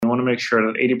want to make sure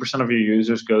that 80% of your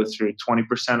users go through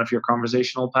 20% of your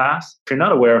conversational path. If you're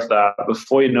not aware of that,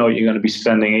 before you know it, you're going to be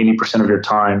spending 80% of your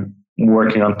time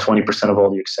working on 20% of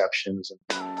all the exceptions.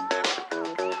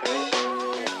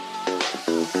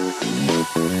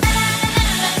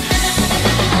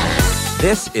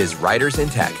 This is Writers in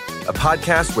Tech, a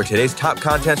podcast where today's top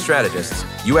content strategists,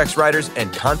 UX writers,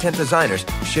 and content designers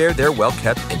share their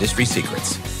well-kept industry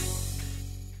secrets.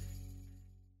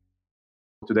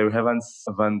 Today we have Hans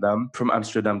Van Dam from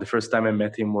Amsterdam. The first time I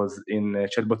met him was in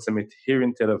Chatbot Summit here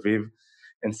in Tel Aviv.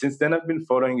 And since then I've been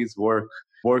following his work,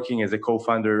 working as a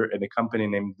co-founder at a company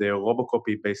named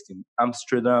Robocopy based in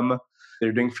Amsterdam.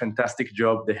 They're doing a fantastic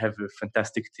job. They have a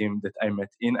fantastic team that I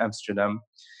met in Amsterdam,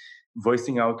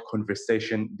 voicing out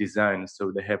conversation design.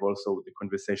 So they have also the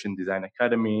Conversation Design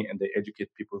Academy, and they educate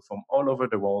people from all over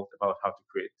the world about how to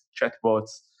create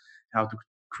chatbots, how to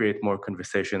create more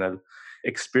conversational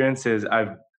experiences.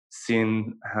 I've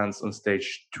seen Hans on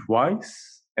stage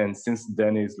twice, and since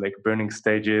then he's like burning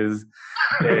stages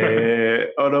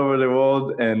all over the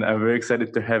world, and I'm very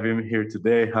excited to have him here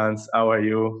today. Hans, how are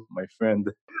you, my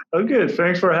friend? Oh, good.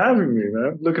 Thanks for having me,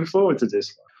 man. Looking forward to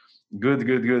this one.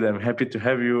 Good. I'm happy to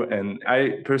have you. And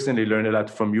I personally learned a lot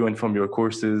from you and from your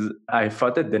courses. I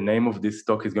thought that the name of this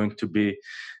talk is going to be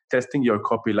Testing Your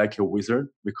Copy Like a Wizard,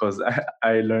 because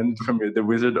I learned from you the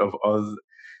Wizard of Oz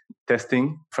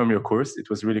testing from your course. It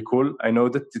was really cool. I know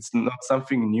that it's not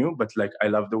something new, but like I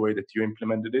love the way that you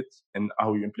implemented it and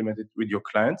how you implemented it with your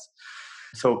clients.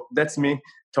 So that's me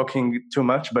talking too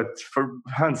much. But for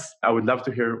Hans, I would love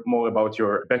to hear more about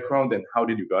your background and how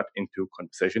did you got into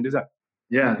conversation design?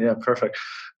 Yeah, perfect.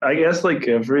 I guess like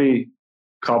every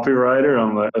copywriter,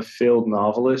 I'm a failed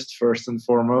novelist first and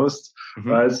foremost,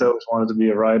 right? So I always wanted to be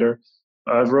a writer.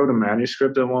 I wrote a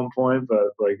manuscript at one point,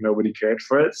 but like nobody cared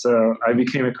for it. So I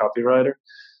became a copywriter.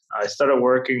 I started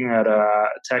working at a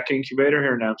tech incubator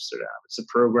here in Amsterdam. It's a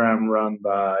program run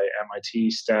by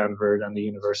MIT, Stanford, and the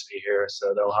university here.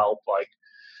 So they'll help like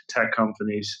tech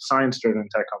companies, science-driven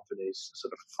tech companies,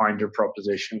 sort of find their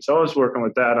proposition. So I was working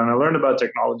with that, and I learned about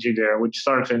technology there, which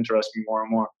started to interest me more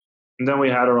and more. And then we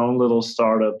had our own little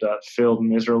startup that failed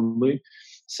miserably.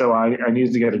 So I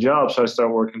needed to get a job, so I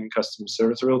started working in customer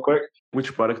service real quick.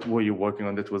 Which product were you working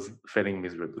on that was failing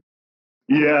miserably?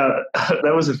 Yeah,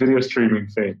 that was a video streaming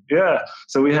thing. Yeah,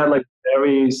 so we had like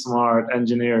very smart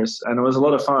engineers, and it was a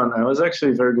lot of fun. And it was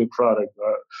actually a very good product.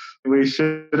 We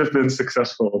should have been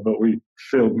successful, but we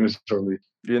failed miserably.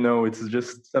 You know, it's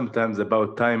just sometimes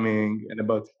about timing and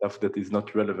about stuff that is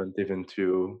not relevant even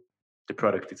to the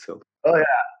product itself. Oh, yeah.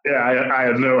 I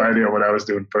had no idea what I was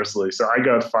doing personally. So I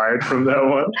got fired from that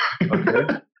one.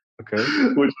 Okay.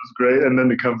 Which was great. And then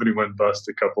the company went bust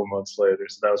a couple months later.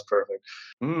 So that was perfect.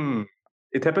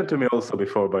 It happened to me also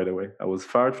before, by the way. I was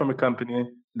fired from a company.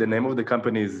 The name of the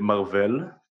company is Marvel,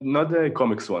 not the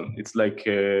comics one. It's like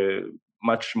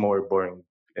much more boring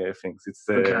things. It's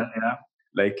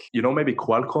like, you know, maybe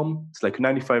Qualcomm. It's like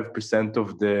 95%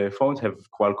 of the phones have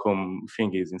Qualcomm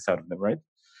thingies inside of them, right?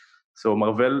 So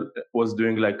Marvel was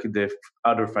doing like the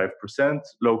other 5%,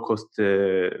 low-cost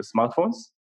smartphones.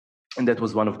 And that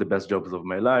was one of the best jobs of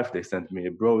my life. They sent me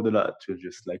abroad a lot to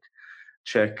just like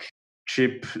check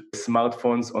cheap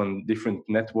smartphones on different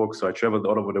networks. So I traveled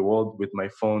all over the world with my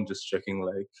phone, just checking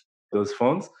like those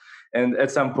phones. And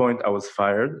at some point I was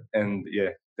fired. And yeah,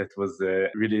 that was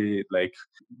really like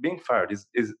being fired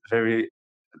is very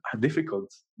difficult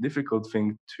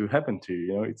thing to happen to you.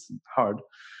 You know, it's hard.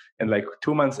 And like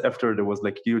 2 months after, there was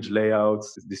like huge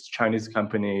layouts. This Chinese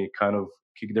company kind of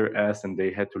kicked their ass, and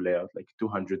they had to lay out like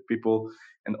 200 people,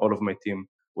 and all of my team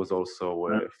was also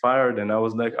fired. And I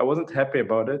was like, I wasn't happy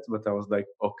about it, but I was like,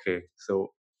 okay,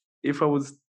 so if I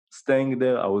was staying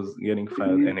there, I was getting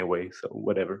fired anyway, so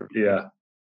whatever. Yeah.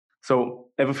 So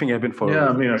everything happened for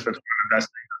I mean, that's one of the best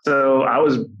things. So I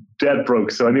was dead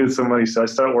broke, so I needed some money. So I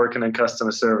started working in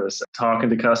customer service, talking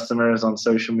to customers on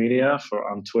social media,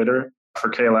 on Twitter, for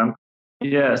KLM.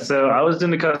 Yeah, so I was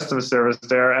doing the customer service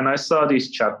there, and I saw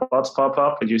these chatbots pop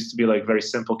up. It used to be like very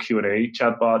simple Q&A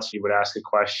chatbots. You would ask a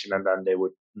question, and then they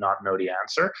would not know the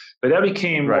answer. But that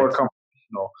became more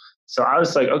conversational. So I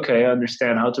was like, okay, I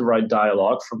understand how to write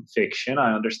dialogue from fiction.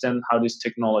 I understand how this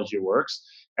technology works,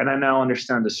 and I now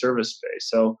understand the service space.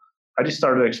 So I just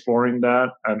started exploring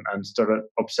that and started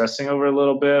obsessing over it a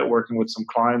little bit, working with some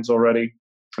clients already.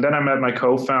 And then I met my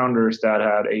co-founders that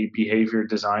had a behavior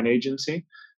design agency.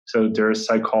 So there's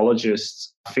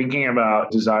psychologists thinking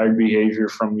about desired behavior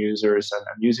from users and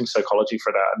using psychology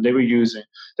for that. And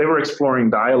they were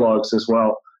exploring dialogues as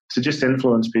well to just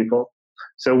influence people.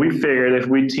 So we figured if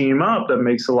we team up, that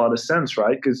makes a lot of sense,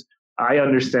 right? Because I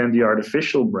understand the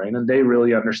artificial brain and they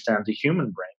really understand the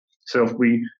human brain. So if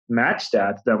we match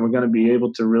that, then we're going to be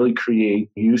able to really create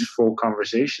useful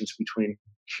conversations between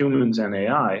humans and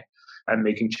AI and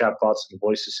making chatbots and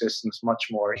voice assistants much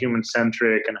more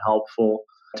human-centric and helpful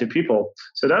to people.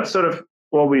 So that's sort of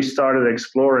what we started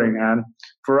exploring. And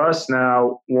for us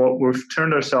now, what we've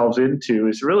turned ourselves into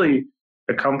is really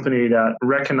a company that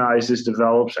recognizes,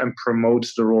 develops, and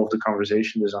promotes the role of the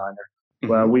conversation designer.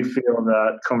 Well, we feel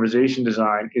that conversation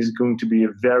design is going to be a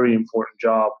very important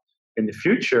job in the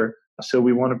future. So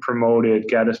we want to promote it,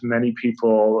 get as many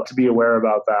people to be aware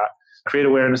about that, create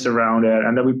awareness around it,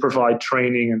 and then we provide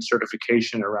training and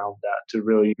certification around that to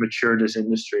really mature this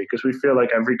industry. Because we feel like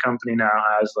every company now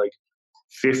has like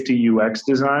 50 UX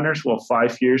designers. Well,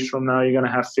 5 years from now, you're going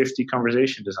to have 50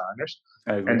 conversation designers,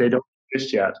 and they don't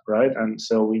exist yet, right? And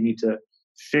so we need to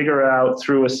figure out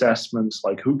through assessments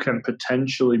like who can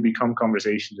potentially become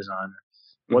conversation designer,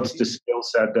 what's the skill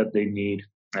set that they need,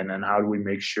 and then how do we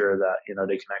make sure that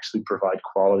they can actually provide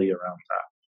quality around that.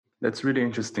 That's really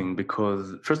interesting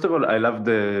because, first of all, I love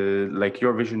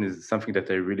your vision is something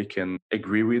that I really can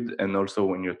agree with. And also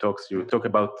when you talk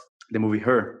about the movie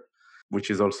Her, which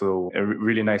is also a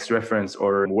really nice reference,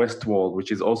 or Westworld,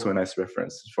 which is also a nice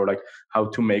reference for like how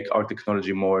to make our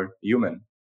technology more human.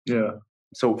 Yeah.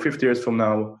 So 50 years from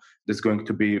now, there's going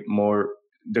to be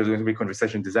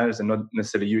conversation designers and not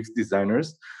necessarily UX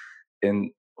designers.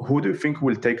 And who do you think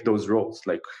will take those roles?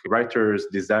 Like writers,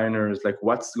 designers, like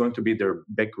what's going to be their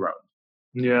background?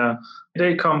 Yeah,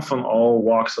 they come from all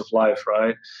walks of life,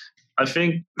 right? I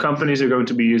think companies are going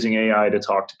to be using AI to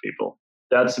talk to people.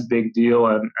 That's a big deal.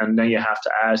 And then you have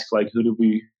to ask, like, who do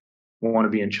we want to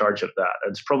be in charge of that?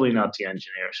 It's probably not the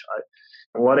engineers, right?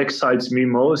 What excites me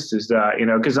most is that,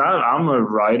 because I'm a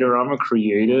writer, I'm a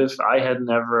creative. I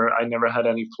never had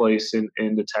any place in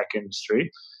the tech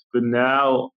industry. But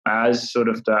now, as sort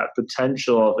of that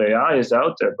potential of AI is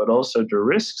out there, but also the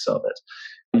risks of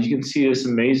it, you can see this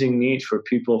amazing need for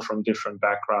people from different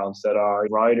backgrounds that are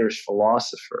writers,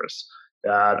 philosophers,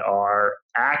 that are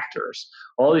actors,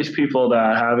 all these people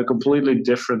that have a completely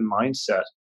different mindset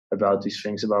about these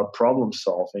things, about problem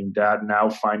solving, that now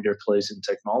find their place in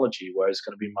technology, where it's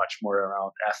going to be much more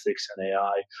around ethics and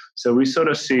AI. So we sort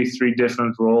of see 3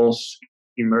 different roles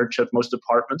emerge at most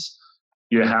departments.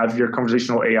 You have your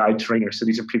conversational AI trainers. So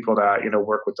these are people that,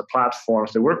 work with the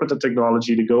platforms, they work with the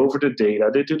technology to go over the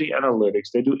data, they do the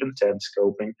analytics, they do intent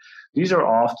scoping. These are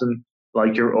often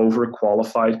like your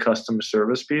overqualified customer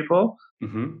service people,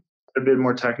 a bit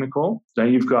more technical.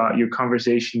 Then you've got your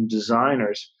conversation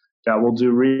designers that will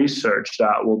do research,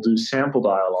 that will do sample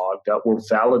dialogue, that will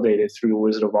validate it through the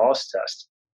Wizard of Oz test.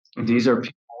 These are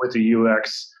people with a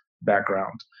UX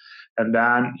background. And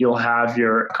then you'll have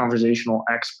your conversational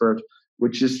expert,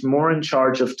 which is more in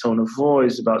charge of tone of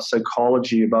voice, about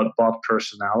psychology, about bot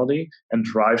personality, and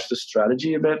drives the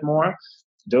strategy a bit more.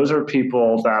 Those are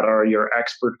people that are your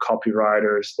expert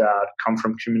copywriters that come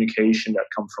from communication, that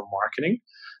come from marketing.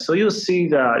 So you'll see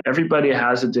that everybody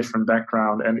has a different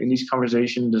background. And in these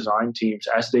conversation design teams,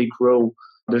 as they grow,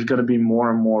 there's going to be more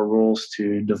and more roles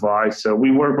to divide. So we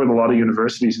work with a lot of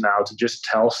universities now to just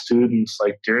tell students,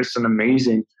 like, there's an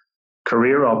amazing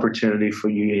career opportunity for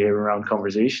you here around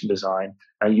conversation design,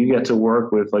 and you get to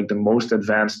work with like the most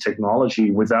advanced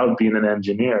technology without being an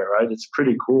engineer, right? It's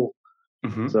pretty cool.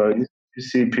 So you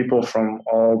see people from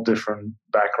all different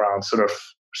backgrounds sort of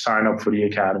sign up for the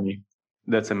academy.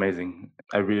 That's amazing.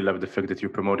 I really love the fact that you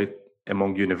promote it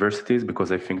among universities,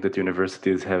 because I think that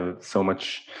universities have so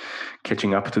much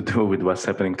catching up to do with what's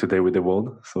happening today with the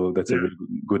world. So that's a really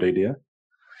good idea.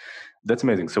 That's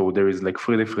amazing. So there is like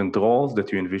 3 different roles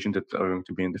that you envision that are going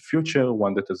to be in the future.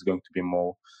 One that is going to be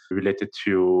more related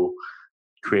to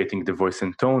creating the voice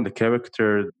and tone, the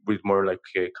character, with more like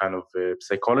a kind of a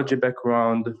psychology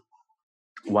background.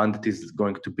 One that is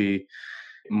going to be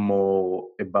more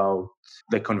about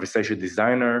the conversation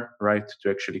designer, right, to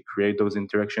actually create those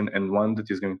interaction, and one that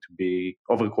is going to be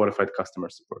overqualified customer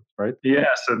support, right? Yeah,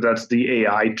 so that's the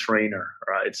AI trainer,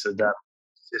 right? So that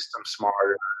system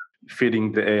smarter.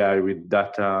 Feeding the AI with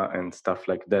data and stuff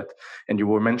like that. And you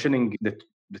were mentioning the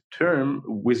term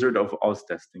Wizard of Oz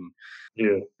testing.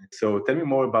 Yeah. So tell me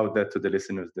more about that to the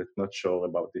listeners that are not sure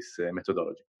about this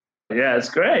methodology. Yeah, it's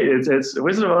great. It's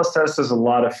Wizard of Oz test is a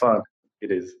lot of fun.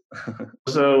 It is.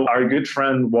 So our good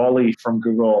friend Wally from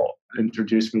Google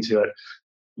introduced me to it.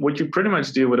 What you pretty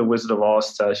much do with a Wizard of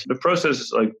Oz test, the process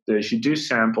is like this. You do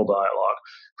sample dialogue.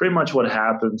 Pretty much what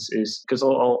happens is, because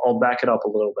I'll back it up a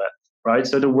little bit, right?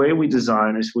 So the way we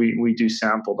design is we do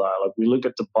sample dialogue. We look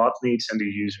at the bot needs and the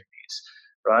user needs,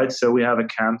 right? So we have a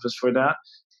canvas for that,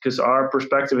 because our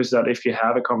perspective is that if you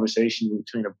have a conversation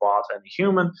between a bot and a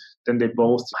human, then they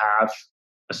both have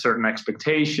a certain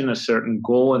expectation, a certain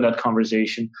goal in that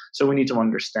conversation. So we need to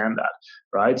understand that,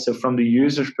 right? So from the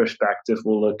user's perspective,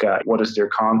 we'll look at what is their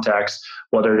context,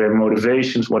 what are their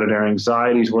motivations, what are their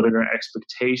anxieties, what are their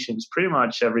expectations, pretty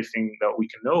much everything that we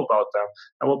can know about them,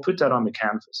 and we'll put that on the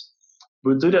canvas.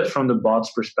 We'll do that from the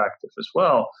bot's perspective as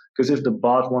well, because if the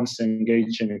bot wants to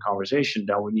engage in a conversation,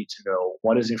 then we need to know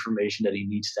what is information that he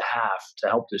needs to have to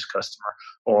help this customer,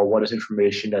 or what is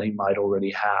information that he might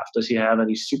already have. Does he have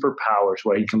any superpowers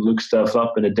where he can look stuff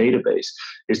up in a database?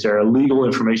 Is there a legal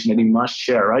information that he must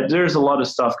share, right? There's a lot of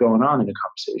stuff going on in the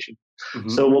conversation. Mm-hmm.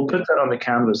 So we'll put that on the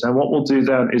canvas. And what we'll do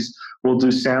then is we'll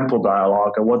do sample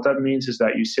dialogue. And what that means is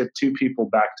that you sit two people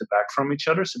back to back from each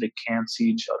other so they can't see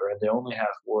each other and they only have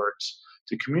words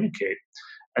to communicate.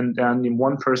 And then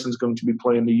one person's going to be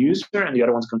playing the user and the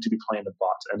other one's going to be playing the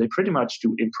bot. And they pretty much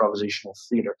do improvisational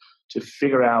theater to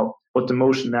figure out what the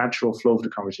most natural flow of the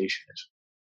conversation is.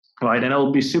 Right? And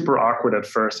it'll be super awkward at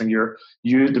first. And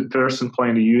the person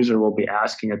playing the user will be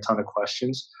asking a ton of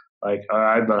questions. Like, all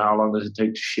right, but how long does it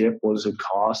take to ship? What does it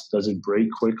cost? Does it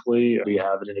break quickly? Do you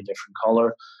have it in a different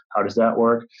color? How does that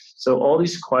work? So all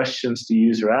these questions the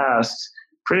user asks,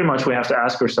 pretty much we have to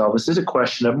ask ourselves, is this a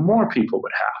question that more people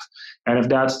would have? And if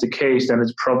that's the case, then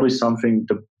it's probably something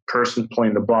the person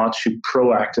playing the bot should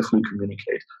proactively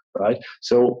communicate, right?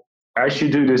 So as you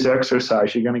do this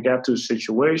exercise, you're going to get to a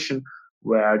situation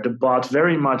where the bot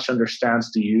very much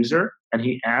understands the user and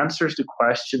he answers the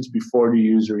questions before the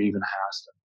user even has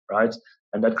them, right?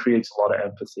 And that creates a lot of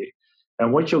empathy.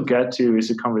 And what you'll get to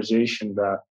is a conversation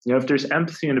that, if there's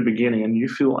empathy in the beginning and you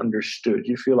feel understood,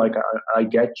 you feel like I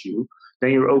get you,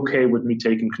 then you're okay with me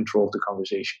taking control of the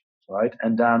conversation, right?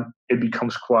 And then it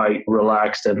becomes quite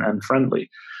relaxed and friendly.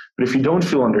 But if you don't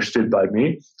feel understood by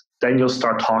me, then you'll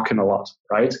start talking a lot,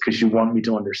 right? Because you want me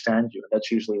to understand you. And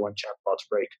that's usually when chatbots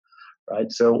break,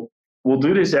 right? So we'll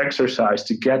do this exercise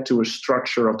to get to a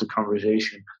structure of the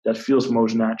conversation that feels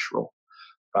most natural,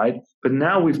 right? But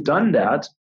now we've done that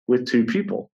with two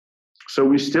people. So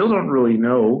we still don't really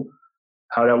know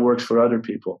how that works for other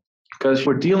people, because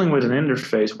we're dealing with an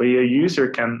interface where a user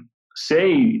can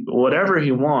say whatever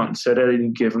he wants at any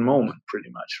given moment, pretty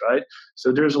much, right?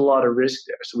 So there's a lot of risk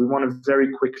there. So we want to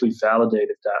very quickly validate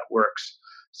if that works.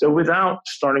 So without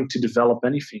starting to develop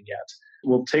anything yet,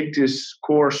 we'll take this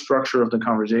core structure of the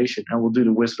conversation and we'll do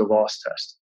the Wizard of Oz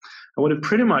test. And what it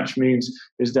pretty much means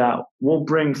is that we'll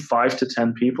bring 5 to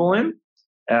 10 people in,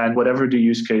 and whatever the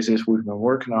use case is we've been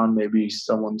working on, maybe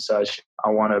someone says,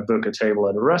 I want to book a table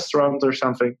at a restaurant or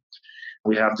something.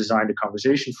 We have designed a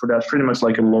conversation for that, pretty much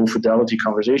like a low fidelity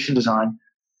conversation design.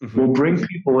 Mm-hmm. We'll bring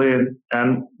people in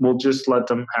and we'll just let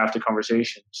them have the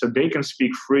conversation. So they can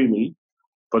speak freely,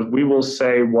 but we will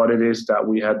say what it is that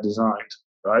we had designed,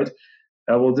 right?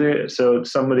 And we'll do so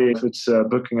somebody, if it's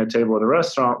booking a table at a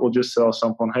restaurant, we'll just tell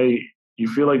someone, hey, you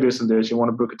feel like this and this, you want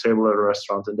to book a table at a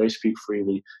restaurant, and they speak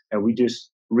freely. And we just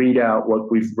read out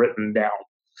what we've written down.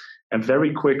 And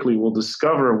very quickly we'll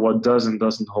discover what does and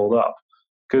doesn't hold up.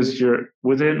 Because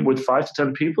with 5 to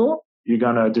 10 people, you're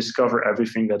going to discover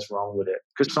everything that's wrong with it.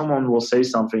 Because someone will say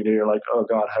something that you're like, oh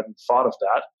God, I hadn't thought of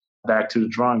that. Back to the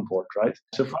drawing board, right?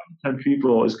 So 5 to 10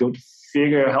 people is going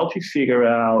to help you figure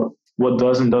out what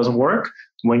does and doesn't work,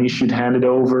 when you should hand it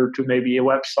over to maybe a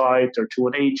website or to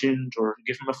an agent or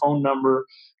give them a phone number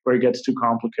where it gets too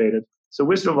complicated. So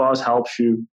Wizard of Oz helps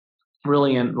you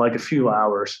really in like a few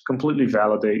hours completely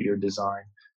validate your design.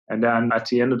 And then at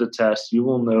the end of the test, you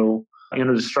will know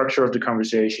the structure of the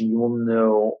conversation, you will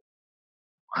know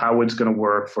how it's going to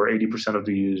work for 80% of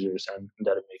the users and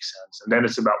that it makes sense. And then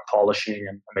it's about polishing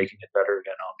and making it better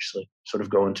again, obviously, sort of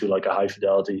go into like a high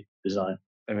fidelity design.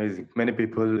 Amazing. Many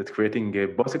people that creating a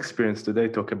boss experience today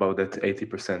talk about that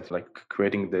 80%, like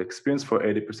creating the experience for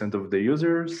 80% of the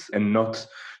users and not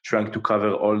trying to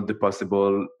cover all the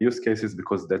possible use cases,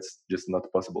 because that's just not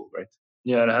possible, right?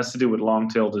 Yeah, it has to do with long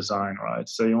tail design, right?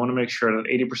 So you want to make sure that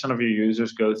 80% of your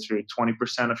users go through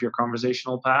 20% of your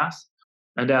conversational path.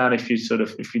 And then if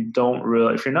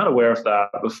you're not aware of that,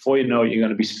 before you know it, you're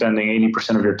going to be spending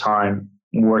 80% of your time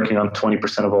working on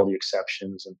 20% of all the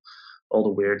exceptions and all the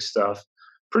weird stuff.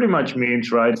 Pretty much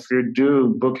means, right, if you're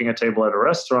booking a table at a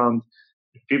restaurant,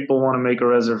 if people want to make a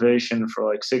reservation for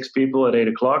like 6 people at 8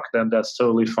 o'clock, then that's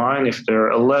totally fine. If there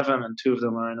are 11 and 2 of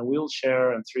them are in a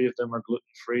wheelchair and 3 of them are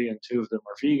gluten-free and 2 of them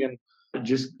are vegan,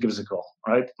 just give us a call,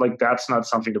 right? Like that's not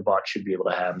something the bot should be able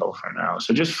to handle for now.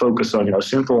 So just focus on,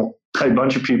 simple, a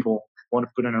bunch of people want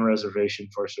to put in a reservation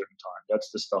for a certain time.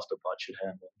 That's the stuff the bot should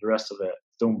handle. The rest of it,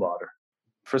 don't bother.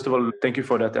 First of all, thank you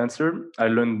for that answer. I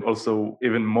learned also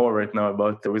even more right now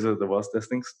about the Wizard of Oz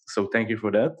testings. So thank you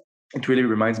for that. It really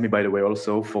reminds me, by the way,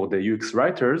 also for the UX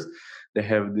writers, they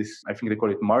have this, I think they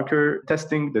call it marker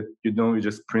testing, that you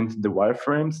just print the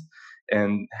wireframes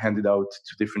and hand it out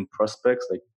to different prospects,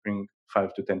 like bring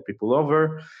 5 to 10 people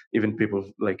over, even people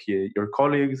like your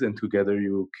colleagues, and together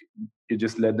you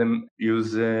just let them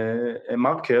use a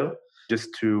marker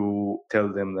just to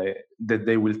tell them that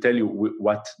they will tell you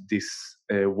what these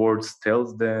words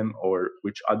tells them, or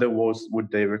which other words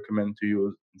would they recommend to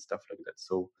use and stuff like that.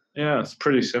 So yeah, it's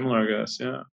pretty similar, I guess.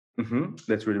 Yeah.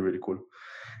 that's really, really cool.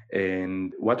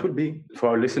 And what would be for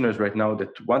our listeners right now that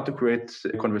want to create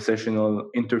a conversational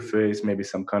interface, maybe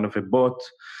some kind of a bot,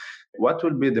 what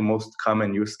will be the most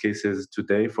common use cases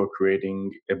today for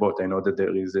creating a bot? I know that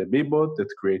there is a Bebot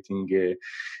that's creating a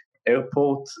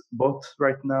airport bot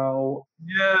right now.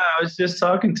 Yeah, I was just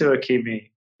talking to Akimi.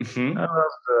 Mm-hmm. I love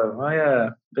them. Oh yeah,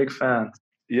 big fan.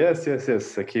 Yes.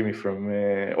 Akimi from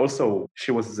also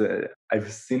she was.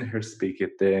 I've seen her speak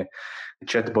at the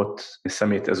Chatbot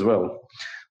Summit as well.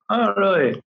 Oh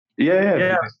really? Yeah.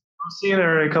 Yeah, I've seen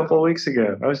her a couple of weeks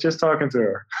ago. I was just talking to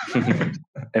her.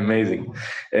 Amazing.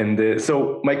 And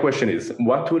so my question is,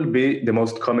 what will be the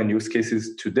most common use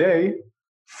cases today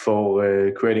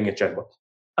for creating a chatbot?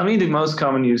 I mean, the most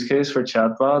common use case for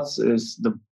chatbots is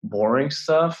the boring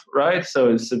stuff, right?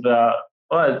 So it's about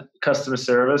customer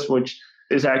service, which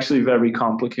is actually very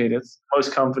complicated.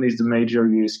 Most companies, the major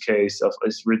use case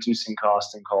is reducing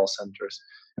cost in call centers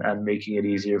and making it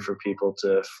easier for people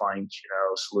to find,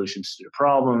 solutions to their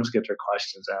problems, get their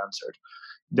questions answered.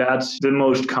 That's the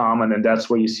most common, and that's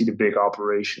where you see the big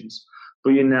operations.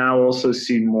 But you now also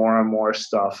see more and more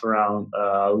stuff around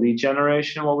lead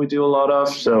generation, what we do a lot of.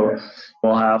 So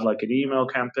we'll have like an email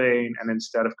campaign, and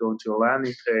instead of going to a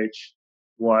landing page,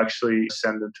 we'll actually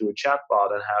send them to a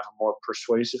chatbot and have a more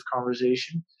persuasive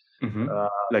conversation. Mm-hmm.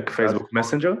 Like Facebook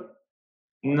Messenger?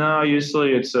 No,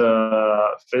 usually it's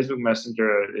Facebook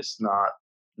Messenger is not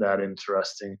that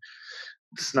interesting.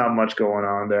 There's not much going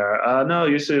on there. No,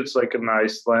 usually it's like a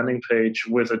nice landing page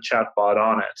with a chatbot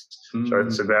on it. So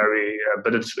it's a very,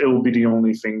 but it will be the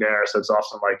only thing there. So it's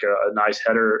often like a nice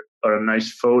header or a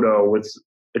nice photo with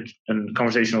a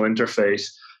conversational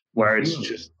interface where it's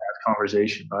just that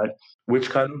conversation, right? Which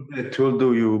kind of tool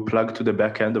do you plug to the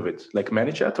back end of it? Like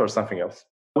ManyChat or something else?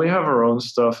 We have our own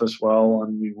stuff as well,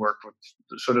 and we work with,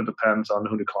 sort of depends on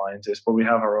who the client is, but we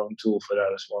have our own tool for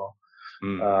that as well.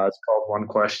 It's called One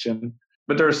Question.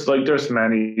 But there's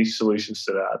many solutions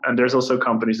to that. And there's also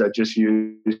companies that just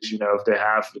use, if they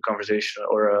have the conversation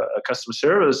or a customer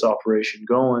service operation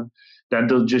going, then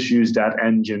they'll just use that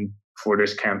engine for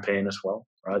this campaign as well,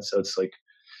 right? So it's like,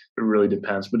 it really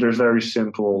depends. But there's very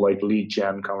simple like lead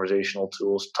gen conversational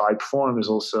tools. Typeform is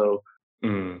also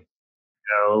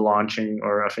launching,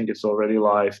 or I think it's already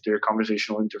live, their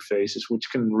conversational interfaces, which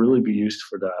can really be used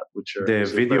for that. Which are the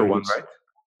video one, right?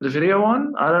 The video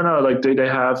one, I don't know. Like they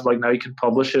have like now you can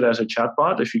publish it as a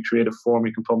chatbot. If you create a form,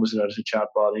 you can publish it as a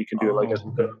chatbot. And you can do it like as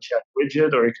a chat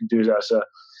widget, or you can do it as a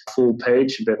full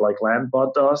page, a bit like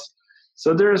Landbot does.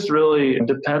 So it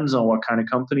depends on what kind of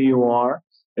company you are.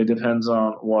 It depends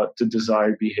on what the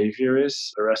desired behavior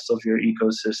is, the rest of your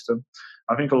ecosystem.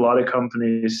 I think a lot of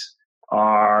companies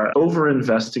are over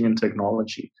investing in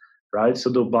technology, right? So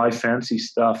they'll buy fancy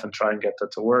stuff and try and get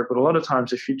that to work. But a lot of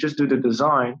times, if you just do the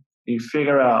design, you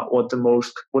figure out what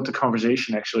the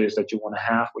conversation actually is that you want to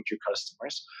have with your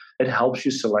customers. It helps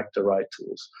you select the right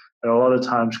tools. And a lot of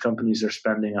times companies are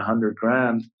spending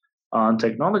 $100,000 on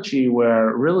technology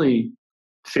where really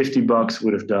 $50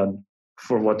 would have done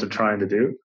for what they're trying to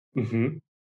do. Mm-hmm.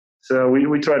 So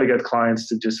we try to get clients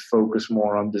to just focus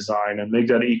more on design and make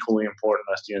that equally important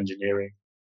as the engineering.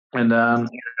 And then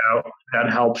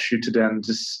that helps you to then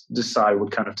just decide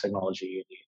what kind of technology you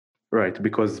need. Right,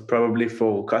 because probably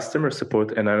for customer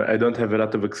support, and I don't have a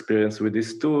lot of experience with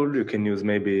this tool, you can use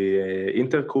maybe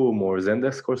Intercom or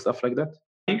Zendesk or stuff like that?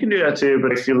 You can do that too,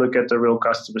 but if you look at the real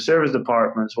customer service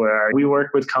departments, where we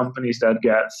work with companies that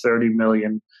get 30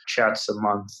 million chats a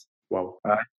month. Wow.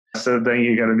 So then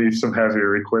you're going to need some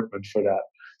heavier equipment for that.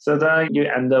 So then you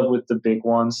end up with the big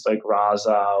ones like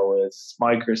Rasa, with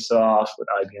Microsoft, with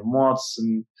IBM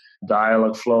Watson,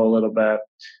 Dialogflow a little bit,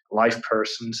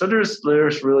 LivePerson. So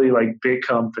there's really like big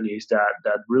companies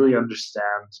that really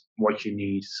understand what you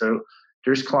need. So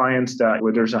there's clients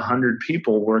where there's 100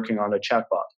 people working on a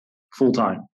chatbot full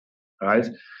time, right?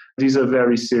 These are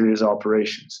very serious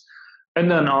operations. And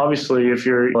then obviously if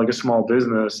you're like a small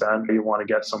business and you want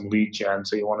to get some lead gen,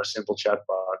 so you want a simple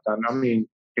chatbot, then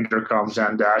Intercom,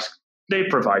 Zendesk, they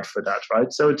provide for that,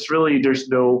 right? So it's really, there's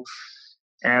no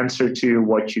answer to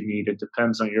what you need. It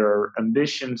depends on your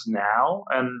ambitions now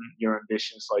and your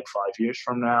ambitions like 5 years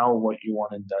from now, what you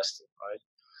want to invest in, right?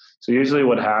 So usually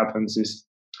what happens is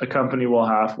a company will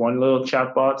have one little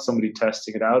chatbot, somebody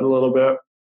testing it out a little bit.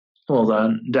 Well,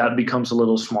 then that becomes a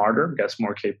little smarter, gets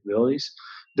more capabilities.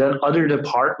 Then other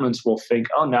departments will think,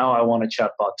 oh, now I want a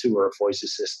chatbot too, or a voice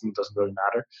assistant, doesn't really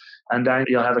matter. And then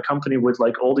you'll have a company with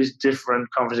like all these different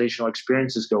conversational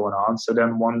experiences going on. So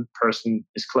then one person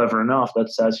is clever enough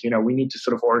that says, we need to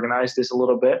sort of organize this a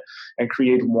little bit and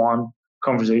create one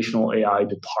conversational AI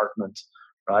department,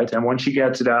 right? And once you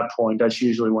get to that point, that's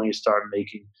usually when you start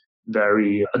making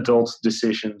very adult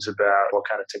decisions about what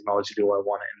kind of technology do I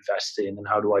want to invest in and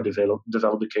how do I develop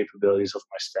the capabilities of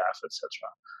my staff, etc.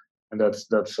 And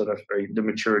that's sort of the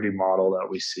maturity model that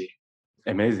we see.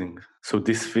 Amazing. So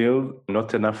this field,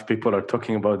 not enough people are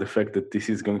talking about the fact that this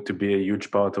is going to be a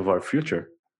huge part of our future.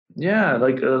 Yeah,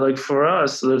 like for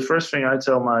us, the first thing I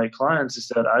tell my clients is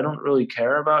that I don't really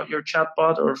care about your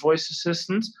chatbot or voice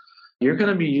assistant. You're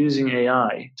going to be using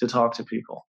AI to talk to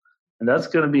people. And that's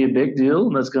going to be a big deal.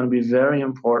 And that's going to be very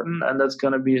important. And that's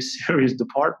going to be a serious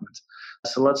department.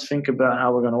 So let's think about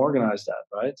how we're going to organize that,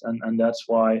 right? And that's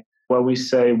why when we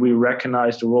say we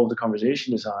recognize the role of the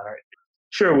conversation designer,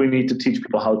 sure, we need to teach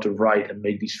people how to write and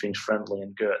make these things friendly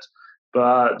and good.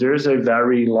 But there's a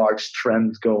very large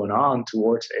trend going on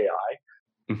towards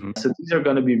AI. Mm-hmm. So these are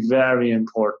going to be very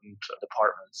important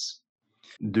departments.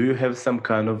 Do you have some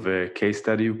kind of a case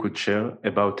study you could share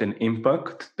about an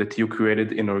impact that you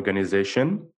created in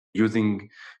organization using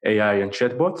AI and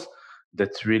chatbots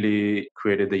that really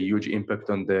created a huge impact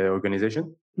on the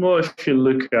organization? Well, if you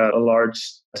look at a large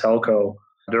telco,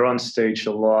 they're on stage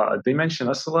a lot. They mention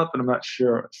us a lot, but I'm not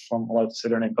sure if I'm allowed to say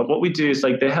their name. But what we do is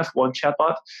they have one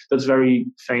chatbot that's very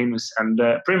famous and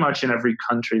pretty much in every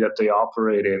country that they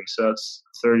operate in. So that's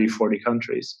 30, 40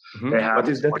 countries. Mm-hmm. What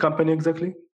is that company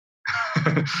exactly?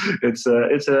 It's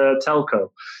a telco.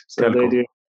 So telco. They do,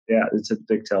 yeah, it's a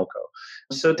big telco.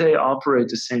 So they operate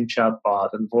the same chatbot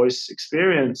and voice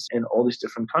experience in all these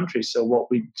different countries. So what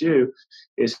we do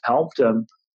is help them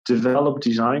develop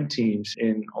design teams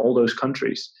in all those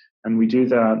countries. And we do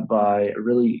that by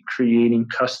really creating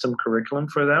custom curriculum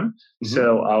for them. Mm-hmm.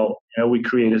 So we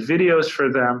created videos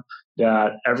for them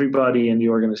that everybody in the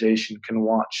organization can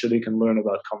watch so they can learn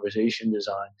about conversation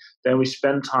design. Then we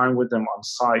spend time with them on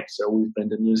site. So we've been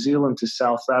to New Zealand, to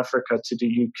South Africa, to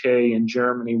the UK and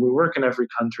Germany. We work in every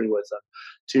country with them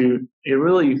to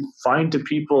really find the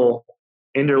people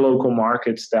in their local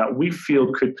markets that we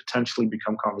feel could potentially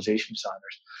become conversation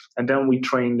designers. And then we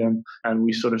train them and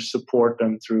we sort of support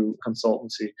them through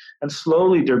consultancy. And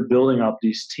slowly they're building up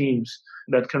these teams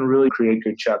that can really create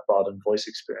good chatbot and voice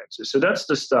experiences. So that's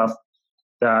the stuff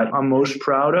that I'm most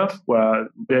proud of, where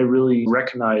they really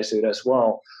recognize it as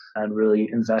well and really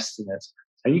invest in it.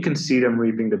 And you can see them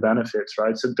reaping the benefits,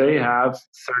 right? So they have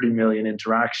 30 million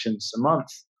interactions a month.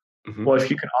 Mm-hmm. Well, if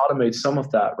you can automate some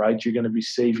of that, right, you're going to be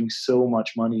saving so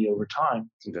much money over time.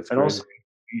 That's and great. Also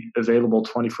be available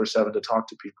 24/7 to talk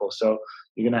to people. So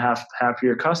you're going to have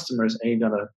happier customers and you're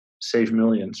going to save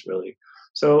millions, really.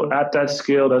 So at that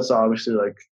scale, that's obviously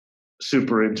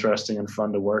super interesting and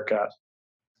fun to work at.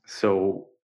 So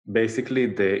basically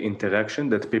the interaction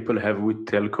that people have with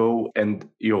telco and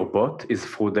your bot is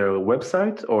through their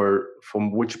website, or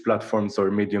from which platforms or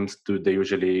mediums do they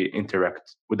usually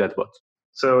interact with that bot?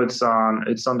 So it's on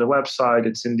the website,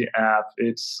 it's in the app,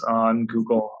 it's on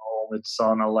Google Home, it's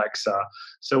on Alexa.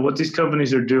 So what these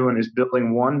companies are doing is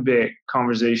building one big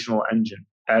conversational engine,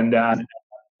 and then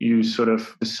you sort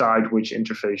of decide which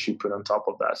interface you put on top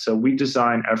of that. So we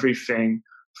design everything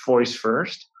voice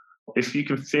first. If you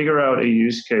can figure out a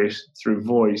use case through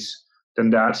voice, then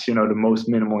that's, the most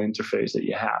minimal interface that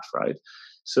you have, right?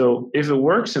 So if it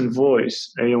works in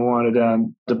voice and you want to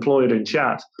then deploy it in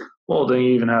chat, well, then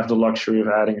you even have the luxury of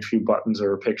adding a few buttons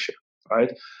or a picture,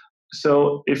 right?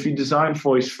 So if you design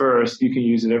voice first, you can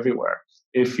use it everywhere.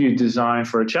 If you design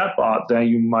for a chatbot, then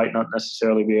you might not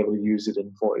necessarily be able to use it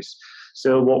in voice.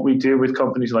 So what we do with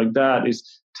companies like that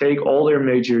is take all their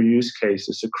major use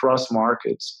cases across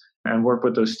markets and work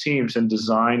with those teams and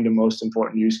design the most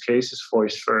important use cases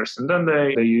voice first. And then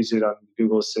they use it on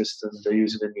Google Assistant, they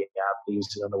use it in the app, they use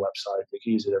it on the website, they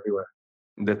can use it everywhere.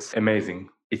 That's amazing.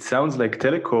 It sounds like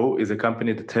Teleco is a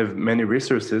company that have many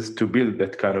resources to build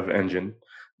that kind of engine.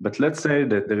 But let's say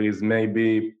that there is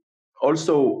maybe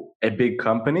also a big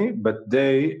company, but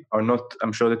they are not,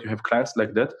 I'm sure that you have clients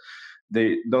like that.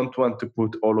 They don't want to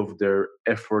put all of their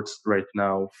efforts right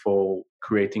now for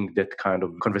creating that kind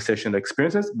of conversational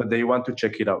experiences, but they want to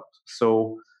check it out.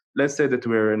 So let's say that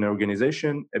we're an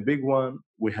organization, a big one,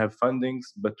 we have fundings,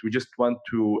 but we just want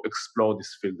to explore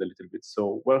this field a little bit.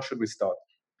 So where should we start?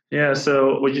 Yeah,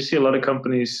 so what you see a lot of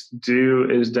companies do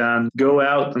is then go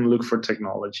out and look for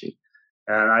technology.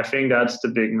 And I think that's the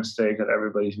big mistake that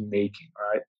everybody's making,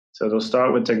 right? So they'll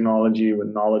start with technology, with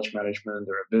knowledge management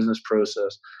or a business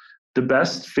process. The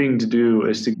best thing to do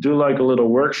is to do like a little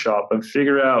workshop and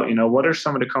figure out, what are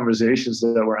some of the conversations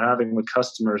that we're having with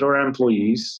customers or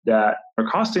employees that are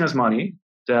costing us money,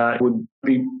 that would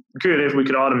be good if we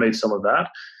could automate some of that.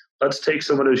 Let's take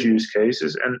some of those use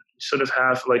cases and sort of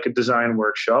have like a design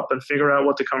workshop and figure out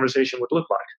what the conversation would look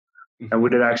like. And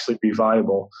would it actually be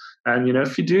viable? And,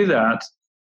 if you do that,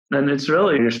 then it's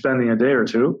really, you're spending a day or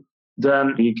two,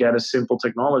 then you get a simple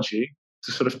technology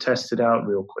to sort of test it out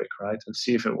real quick, right? And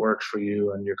see if it works for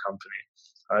you and your company,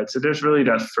 right? So there's really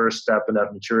that first step in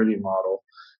that maturity model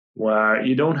where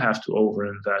you don't have to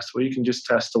overinvest, where you can just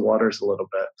test the waters a little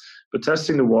bit. But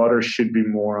testing the waters should be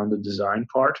more on the design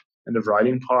part and the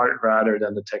writing part rather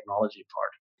than the technology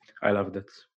part. I love that.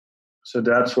 So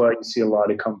that's why you see a lot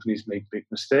of companies make big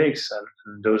mistakes,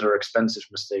 and those are expensive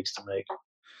mistakes to make.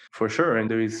 For sure. And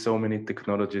there is so many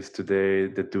technologies today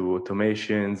that do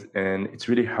automations, and it's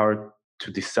really hard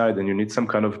to decide, and you need some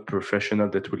kind of professional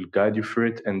that will guide you through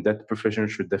it. And that professional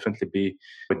should definitely be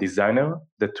a designer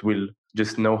that will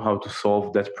just know how to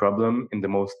solve that problem in the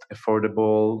most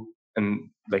affordable and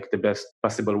like the best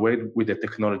possible way with the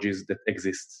technologies that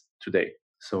exist today.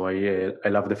 So I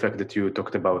love the fact that you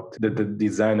talked about that the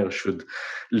designer should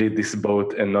lead this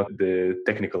boat and not the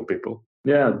technical people.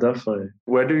 Yeah, definitely.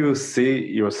 Where do you see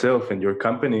yourself and your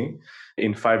company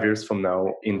in 5 years from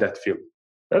now in that field?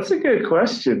 That's a good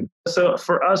question. So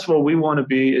for us, what we want to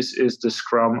be is the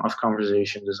scrum of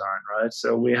conversation design, right?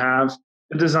 So we have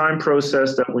a design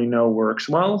process that we know works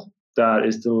well, that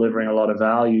is delivering a lot of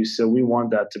value. So we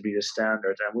want that to be the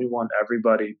standard. And we want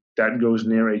everybody that goes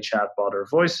near a chatbot or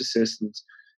voice assistant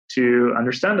to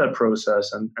understand that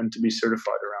process and to be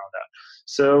certified around that.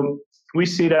 So we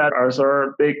see that as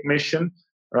our big mission,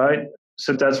 right?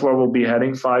 So that's where we'll be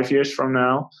heading 5 years from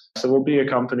now. So we'll be a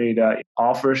company that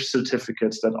offers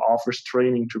certificates, that offers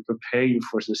training to prepare you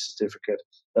for the certificate,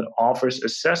 that offers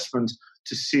assessments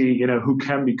to see, who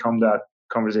can become that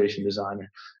conversation designer.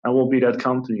 And we'll be that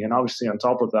company. And obviously on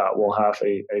top of that, we'll have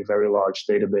a very large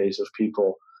database of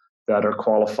people that are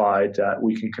qualified, that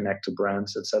we can connect to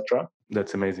brands, etc.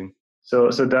 That's amazing.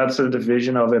 So that's sort of the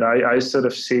vision of it. I sort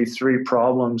of see 3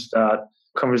 problems that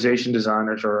conversation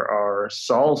designers are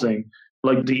solving.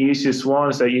 Like the easiest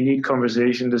one is that you need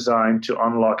conversation design to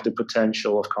unlock the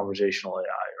potential of conversational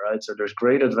AI, right? So there's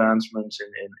great advancements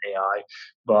in AI,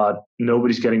 but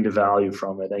nobody's getting the value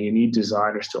from it. And you need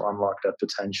designers to unlock that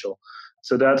potential.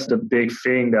 So that's the big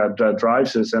thing that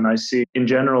drives us. And I see in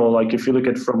general, like if you look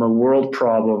at from a world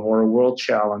problem or a world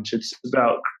challenge, it's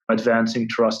about advancing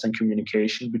trust and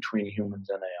communication between humans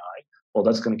and AI. Well,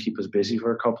 that's going to keep us busy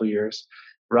for a couple of years.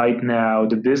 Right now,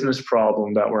 the business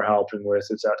problem that we're helping with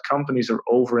is that companies are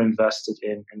over-invested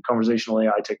in conversational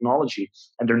AI technology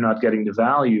and they're not getting the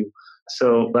value.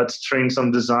 So let's train some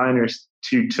designers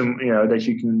to that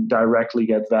you can directly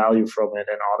get value from it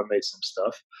and automate some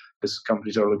stuff, because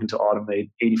companies are looking to automate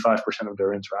 85% of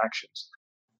their interactions.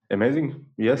 Amazing.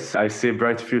 Yes, I see a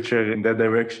bright future in that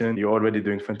direction. You're already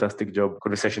doing a fantastic job.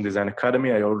 Conversation Design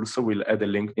Academy. I also will add a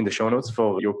link in the show notes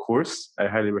for your course. I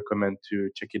highly recommend to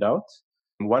check it out.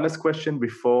 One last question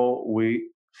before we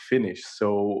finish.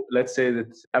 So let's say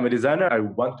that I'm a designer. I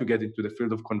want to get into the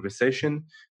field of conversation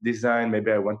design.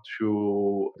 Maybe I want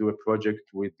to do a project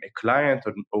with a client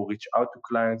or reach out to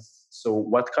clients. So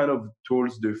what kind of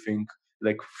tools do you think,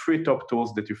 like 3 top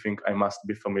tools that you think I must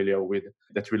be familiar with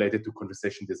that related to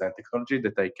conversation design technology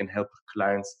that I can help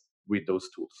clients with those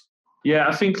tools? Yeah,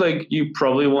 I think like you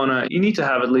need to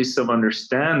have at least some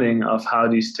understanding of how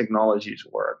these technologies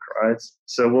work, right?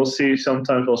 So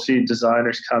sometimes we'll see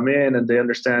designers come in and they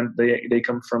understand, they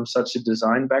come from such a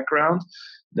design background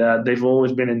that they've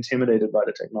always been intimidated by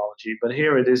the technology. But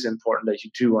here it is important that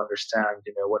you do understand,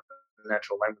 what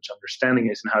natural language understanding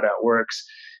is and how that works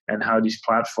and how these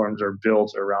platforms are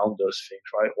built around those things,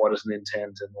 right? What is an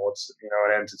intent and what's,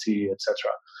 an entity, etc.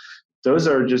 Those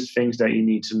are just things that you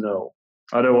need to know.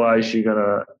 Otherwise,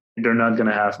 they're not going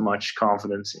to have much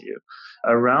confidence in you.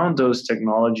 Around those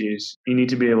technologies, you need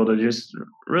to be able to just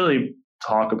really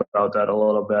talk about that a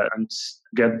little bit and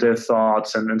get their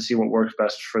thoughts and see what works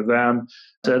best for them,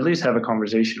 to at least have a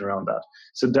conversation around that.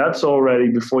 So that's already,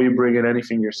 before you bring in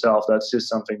anything yourself, that's just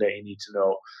something that you need to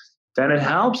know. Then it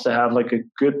helps to have like a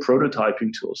good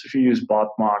prototyping tool. So if you use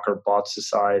BotMock or Bot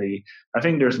Society, I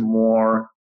think there's more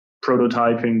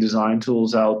prototyping design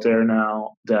tools out there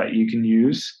now that you can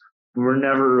use. We're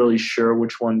never really sure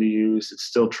which one to use. It's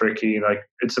still tricky. Like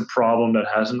it's a problem that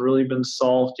hasn't really been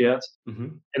solved yet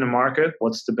in the market.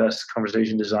 What's the best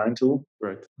conversation design tool?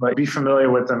 Right. But be familiar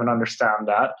with them and understand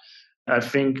that. I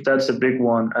think that's a big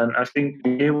one. And I think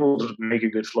being able to make a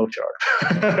good flowchart.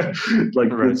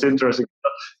 Like, Right. it's interesting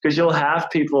because you'll have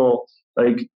people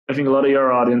like, I think a lot of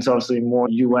your audience, obviously more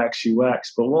UX,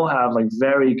 but we'll have like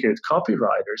very good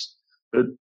copywriters, but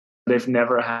they've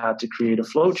never had to create a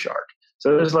flowchart.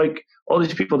 So there's like all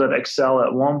these people that excel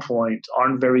at one point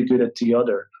aren't very good at the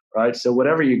other, right? So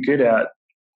whatever you're good at,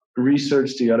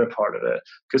 research the other part of it.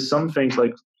 Because some things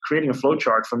like creating a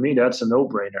flowchart, for me, that's a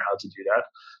no-brainer how to do that.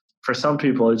 For some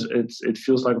people, it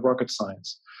feels like rocket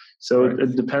science. So Right.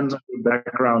 it depends on your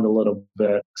background a little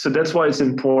bit. So that's why it's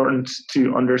important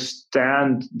to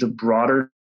understand the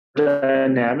broader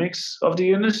dynamics of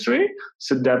the industry.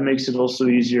 So that makes it also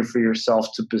easier for yourself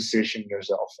to position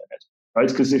yourself in it, right?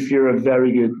 Because if you're a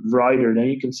very good writer, then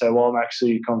you can say, well, I'm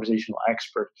actually a conversational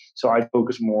expert. So I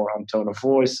focus more on tone of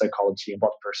voice, psychology, and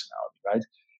bot personality, right?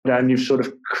 Then you've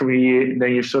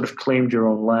sort of claimed your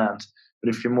own land. But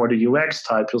if you're more the UX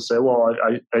type, you'll say, well,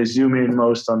 I zoom in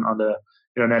most on the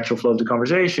natural flow of the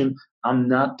conversation. I'm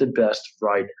not the best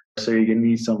writer. So you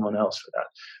need someone else for that,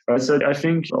 right? So I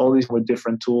think all these with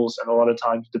different tools, and a lot of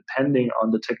times, depending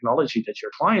on the technology that your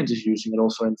client is using, it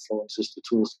also influences the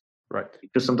tools. Right.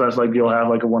 Because sometimes, like, you'll have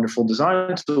like a wonderful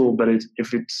design tool, but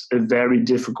if it's a very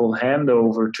difficult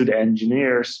handover to the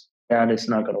engineers, then it's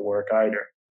not going to work either.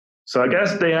 So I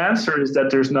guess the answer is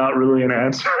that there's not really an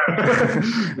answer.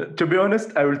 To be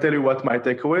honest, I will tell you what my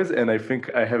takeaways, and I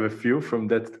think I have a few from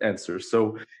that answer.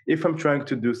 So if I'm trying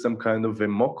to do some kind of a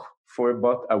mock for a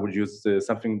bot, I would use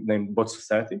something named Bot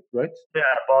Society, right? Yeah,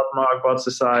 BotMock, Bot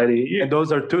Society. Yeah. And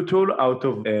those are two tools out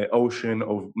of an ocean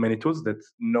of many tools that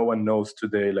no one knows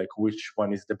today, like which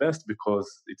one is the best,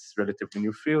 because it's relatively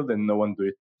new field and no one do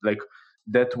it. Like,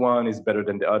 that one is better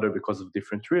than the other because of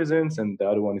different reasons, and the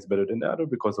other one is better than the other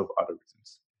because of other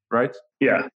reasons, right?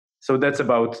 Yeah. So that's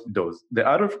about those. The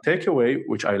other takeaway,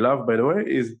 which I love, by the way,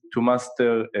 is to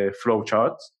master flow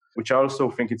charts, which I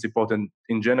also think it's important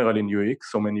in general in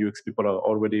UX. So many UX people are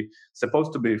already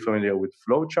supposed to be familiar with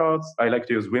flow charts. I like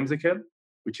to use Whimsical,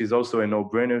 which is also a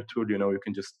no-brainer tool. You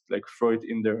can just like throw it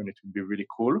in there and it will be really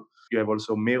cool. You have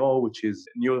also Miro, which is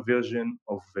a newer version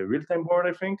of a real-time board,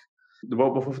 I think.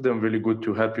 Both of them really good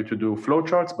to help you to do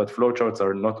flowcharts, but flowcharts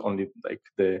are not only like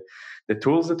the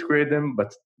tools that create them,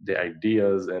 but the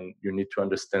ideas, and you need to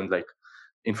understand like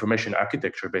information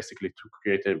architecture basically to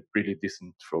create a really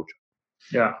decent flowchart.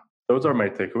 Yeah. Those are my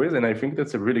takeaways, and I think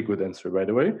that's a really good answer, by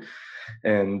the way.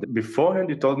 And beforehand,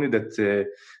 you told me that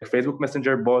Facebook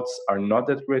Messenger bots are not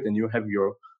that great, and you have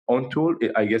your own tool.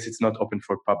 I guess it's not open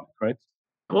for public, right?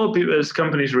 Well, as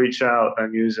companies reach out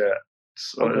and use it,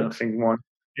 so Okay. I think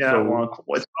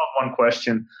it's not one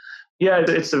question. Yeah,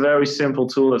 it's a very simple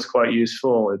tool that's quite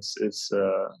useful.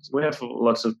 We have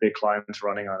lots of big clients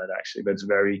running on it actually, but it's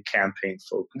very campaign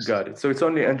focused. Got it. So it's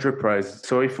only enterprise.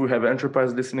 So if we have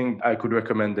enterprise listening, I could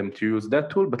recommend them to use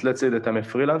that tool. But let's say that I'm a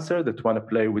freelancer that want to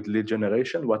play with lead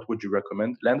generation. What would you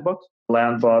recommend? Landbot?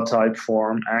 Landbot,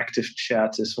 Typeform, Active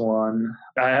Chat is one.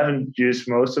 I haven't used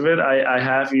most of it. I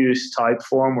have used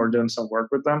Typeform. We're doing some work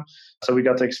with them, so we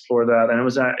got to explore that, and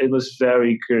it was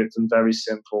very good and very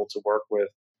simple to work with.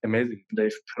 Amazing.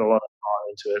 They've put a lot of thought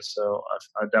into it, so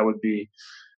that would be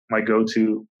my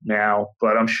go-to now.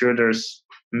 But I'm sure there's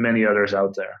many others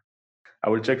out there. I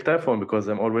will check Typeform because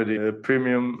I'm already a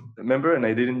premium member and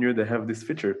I didn't know they have this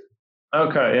feature.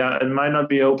 Okay, yeah, it might not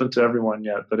be open to everyone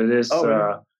yet, but it is.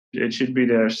 It should be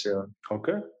there soon.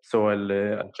 Okay, so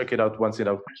I'll check it out once it's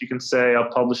out. You can say I'll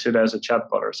publish it as a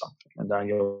chatbot or something, and then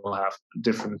you'll have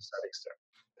different settings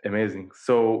there. Amazing.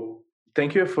 So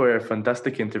thank you for a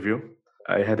fantastic interview.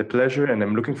 I had a pleasure, and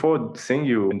I'm looking forward to seeing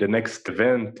you in the next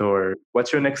event. Or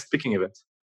what's your next speaking event?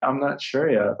 I'm not sure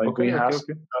yet. We have stuff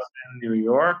in New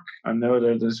York. I know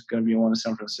that there's going to be one in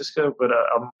San Francisco, but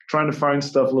I'm trying to find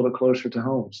stuff a little closer to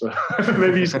home. So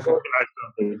maybe you should organize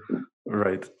something.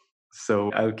 Right.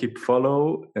 So I'll keep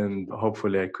follow, and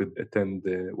hopefully I could attend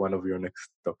one of your next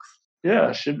talks. Yeah,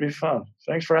 it should be fun.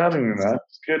 Thanks for having me, man.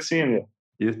 It's good seeing you.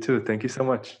 You too. Thank you so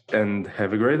much, and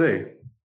have a great day.